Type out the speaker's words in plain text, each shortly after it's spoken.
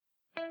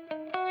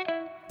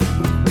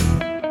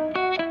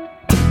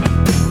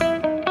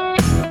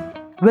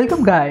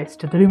Welcome guys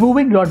to the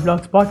Removing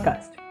Roadblocks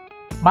podcast.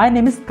 My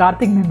name is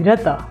Karthik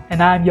Nandiratha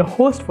and I am your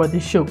host for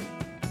this show.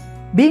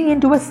 Being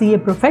into a CA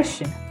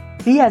profession,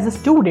 we as a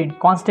student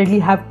constantly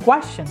have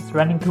questions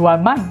running through our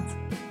minds.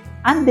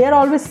 And there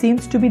always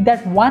seems to be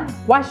that one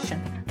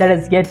question that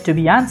is yet to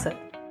be answered.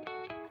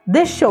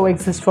 This show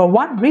exists for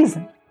one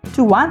reason,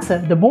 to answer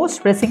the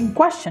most pressing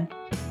question.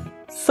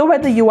 So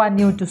whether you are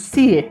new to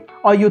CA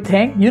or you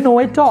think you know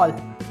it all,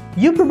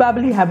 you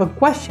probably have a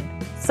question.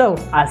 So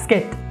ask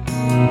it.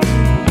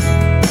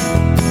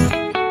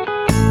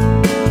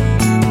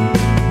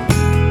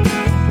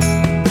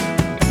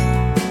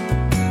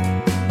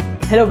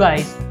 Hello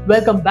guys,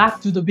 welcome back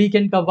to the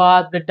Weekend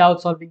Kawad with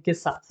Doubt Solving के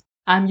साथ.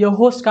 I'm your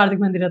host Karthik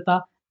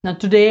Nandiratha. Now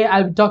today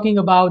I'll be talking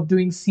about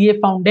doing CA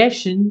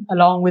Foundation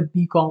along with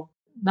BCom.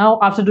 Now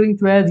after doing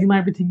 12, you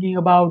might be thinking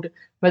about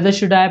whether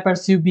should I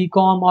pursue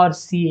BCom or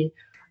CA.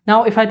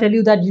 Now if I tell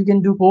you that you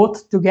can do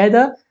both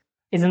together,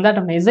 isn't that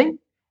amazing?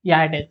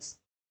 Yeah, it is.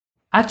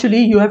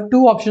 Actually, you have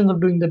two options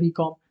of doing the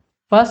BCom.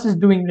 First is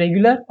doing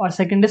regular or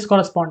second is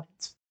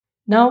correspondence.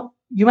 Now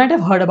you might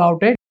have heard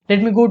about it.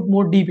 Let me go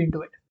more deep into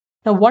it.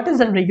 Now, what is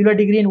a regular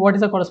degree and what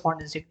is a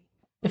correspondence degree?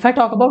 If I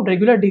talk about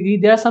regular degree,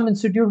 there are some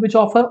institutes which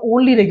offer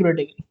only regular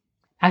degree.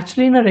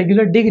 Actually, in a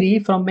regular degree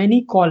from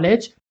any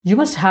college, you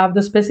must have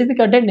the specific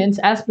attendance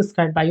as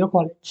prescribed by your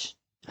college.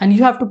 And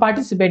you have to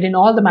participate in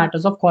all the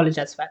matters of college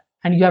as well.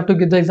 And you have to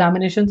give the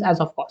examinations as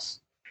of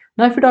course.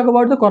 Now, if you talk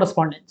about the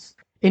correspondence,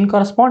 in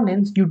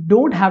correspondence, you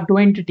don't have to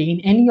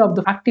entertain any of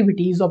the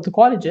activities of the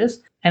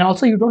colleges, and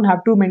also you don't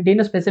have to maintain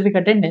a specific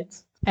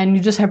attendance, and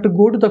you just have to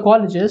go to the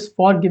colleges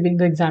for giving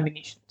the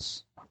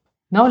examinations.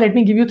 Now, let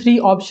me give you three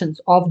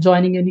options of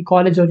joining any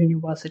college or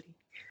university.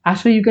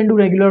 Actually, you can do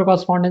regular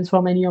correspondence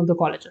from any of the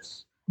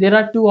colleges. There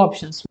are two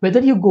options, whether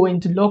you go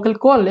into local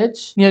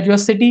college near your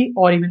city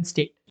or even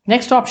state.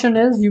 Next option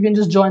is you can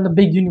just join the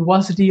big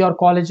university or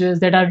colleges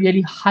that are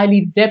really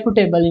highly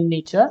reputable in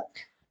nature.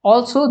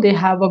 Also, they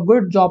have a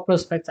good job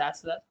prospects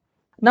as well.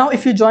 Now,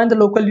 if you join the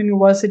local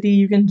university,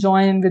 you can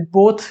join with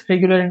both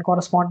regular and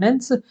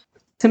correspondence.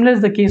 Similar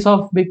is the case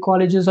of big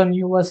colleges or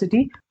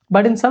university,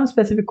 but in some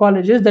specific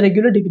colleges, the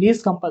regular degree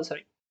is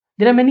compulsory.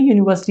 There are many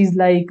universities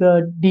like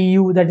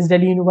DU, that is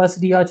Delhi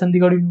University, or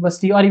Chandigarh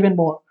University, or even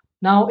more.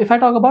 Now, if I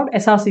talk about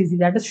SRCC,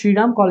 that is Sri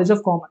Ram College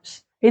of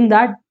Commerce, in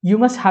that you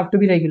must have to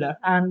be regular,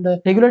 and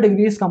regular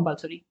degree is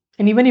compulsory.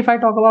 And even if I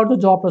talk about the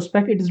job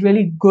prospect, it is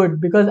really good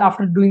because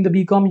after doing the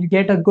BCom, you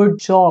get a good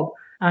job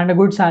and a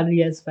good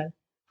salary as well.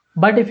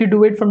 But if you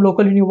do it from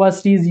local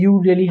universities, you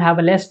really have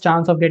a less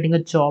chance of getting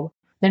a job.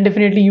 Then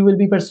definitely you will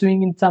be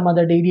pursuing in some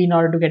other degree in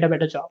order to get a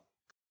better job.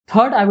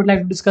 Third, I would like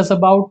to discuss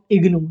about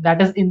IGNOU, that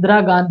is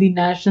Indira Gandhi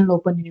National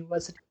Open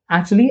University.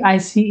 Actually,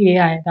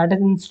 ICAI, that is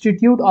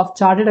Institute of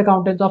Chartered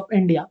Accountants of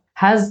India,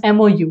 has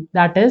MOU,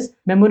 that is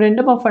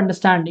Memorandum of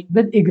Understanding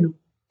with IGNOU,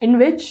 in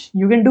which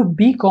you can do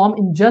BCom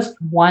in just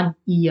 1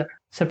 year.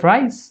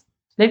 Surprise!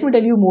 Let me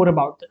tell you more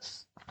about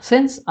this.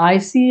 Since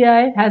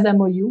ICAI has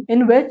MOU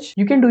in which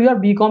you can do your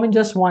BCom in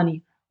just 1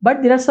 year,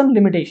 but there are some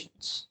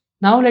limitations.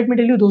 Now let me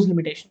tell you those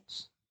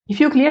limitations. If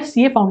you clear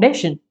CA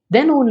Foundation,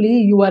 then only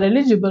you are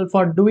eligible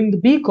for doing the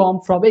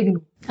BCom from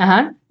IGNOU,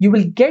 and you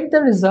will get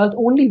the result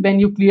only when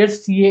you clear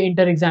CA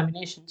inter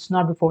examinations,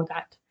 not before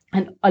that.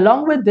 And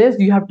along with this,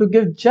 you have to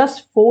give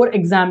just 4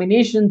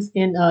 examinations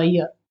in a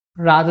year,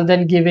 rather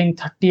than giving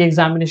 30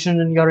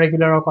 examinations in your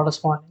regular or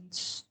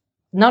correspondence.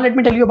 Now let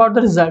me tell you about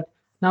the result.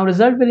 Now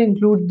result will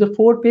include the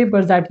 4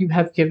 papers that you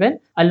have given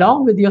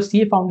along with your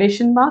CA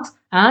Foundation marks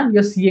and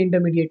your CA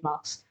Intermediate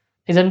marks.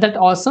 Isn't that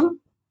awesome?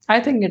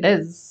 I think it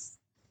is.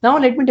 Now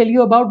let me tell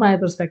you about my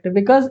perspective,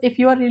 because if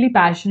you are really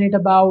passionate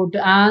about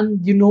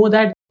and you know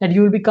that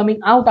you will be coming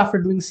out after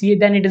doing CA,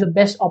 then it is the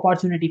best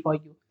opportunity for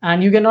you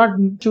and you cannot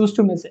choose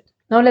to miss it.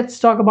 Now let's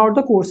talk about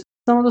the course.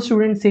 Some of the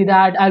students say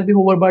that I'll be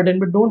overburdened,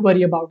 but don't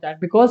worry about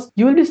that because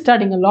you will be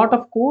studying a lot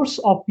of course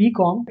of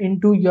BCom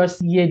into your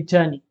CA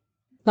journey.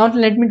 Now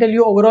let me tell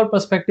you overall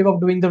perspective of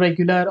doing the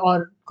regular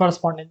or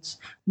correspondence.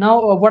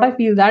 Now what I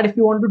feel that if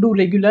you want to do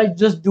regular,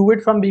 just do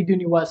it from big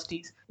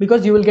universities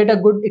because you will get a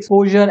good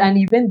exposure and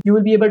even you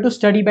will be able to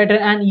study better,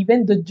 and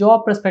even the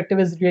job perspective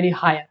is really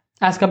higher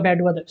as compared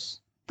to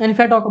others. And if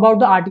I talk about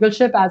the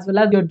articleship as well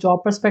as your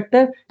job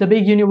perspective, the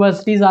big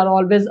universities are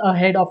always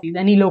ahead of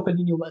any local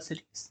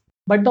universities.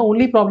 But the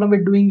only problem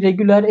with doing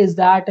regular is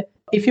that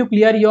if you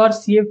clear your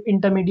CA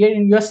intermediate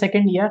in your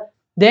second year,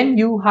 then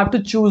you have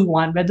to choose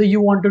one, whether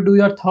you want to do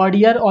your third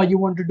year or you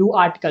want to do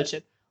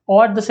articleship.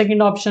 Or the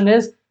second option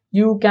is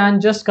you can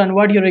just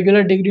convert your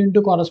regular degree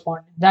into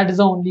correspondence. That is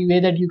the only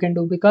way that you can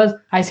do because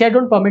ICAI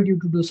don't permit you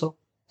to do so.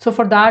 So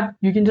for that,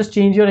 you can just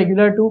change your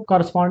regular to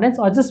correspondence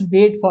or just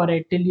wait for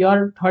it till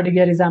your third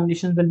year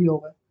examinations will be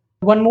over.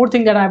 One more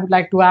thing that I would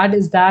like to add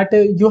is that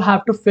you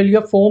have to fill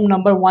your form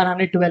number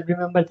 112.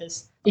 Remember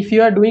this. If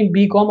you are doing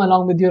BCom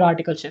along with your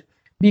articleship,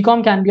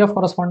 BCom can be of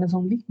correspondence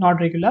only,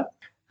 not regular.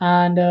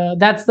 And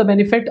that's the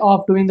benefit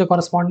of doing the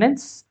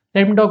correspondence.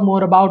 Let me talk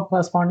more about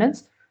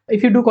correspondence.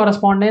 If you do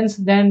correspondence,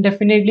 then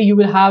definitely you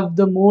will have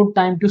the more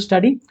time to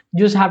study. You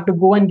just have to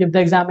go and give the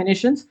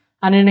examinations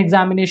And in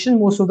examination,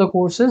 most of the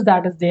courses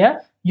that is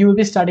there, you will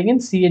be studying in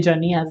CA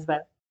journey as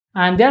well.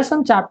 And there are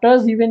some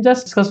chapters you can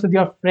just discuss with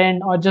your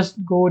friend or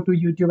just go to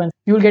YouTube and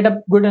you'll get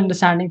a good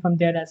understanding from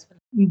there as well.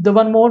 The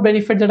one more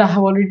benefit that I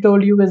have already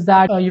told you is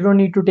that you don't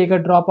need to take a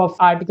drop of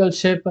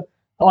articleship,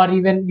 or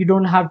even you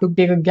don't have to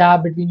take a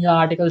gap between your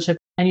articleship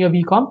and your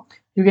BCom.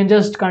 You can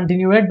just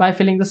continue it by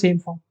filling the same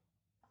form.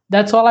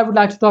 That's all I would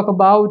like to talk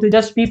about.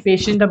 Just be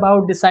patient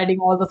about deciding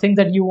all the things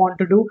that you want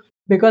to do,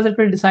 because it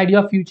will decide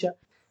your future.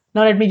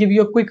 Now, let me give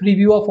you a quick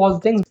review of all the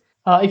things.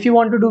 If you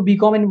want to do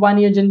BCom in 1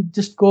 year, then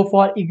just go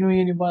for IGNOU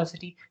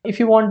University. If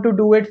you want to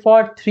do it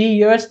for 3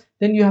 years,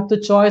 then you have the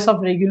choice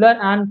of regular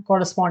and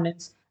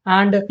correspondence.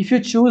 And if you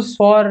choose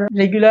for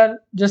regular,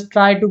 just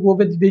try to go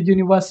with big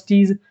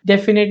universities.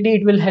 Definitely,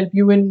 it will help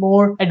you in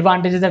more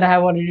advantages that I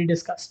have already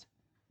discussed.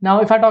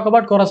 Now, if I talk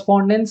about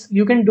correspondence,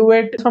 you can do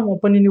it from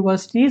open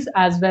universities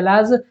as well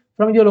as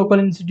from your local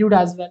institute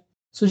as well.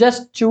 So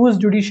just choose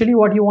judicially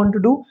what you want to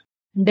do.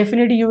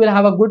 Definitely, you will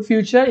have a good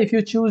future if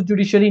you choose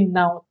judicially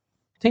now.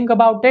 Think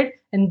about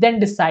it and then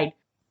decide.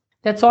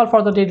 That's all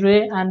for the day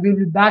today, and we'll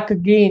be back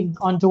again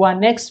on to our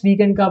next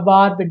weekend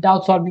cover with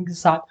doubt solving के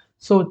साथ.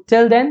 So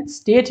till then,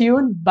 stay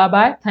tuned. Bye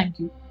bye. Thank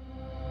you.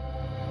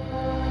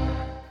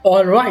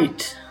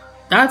 Alright,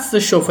 that's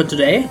the show for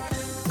today.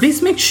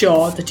 Please make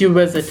sure that you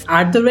visit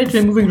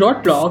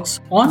 @removing.blogs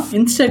on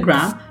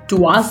Instagram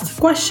to ask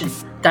the question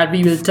that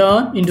we will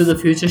turn into the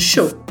future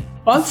show.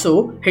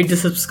 Also, hit the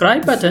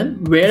subscribe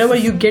button wherever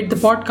you get the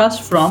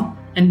podcast from,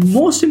 and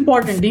most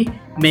importantly,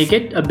 make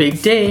it a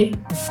big day.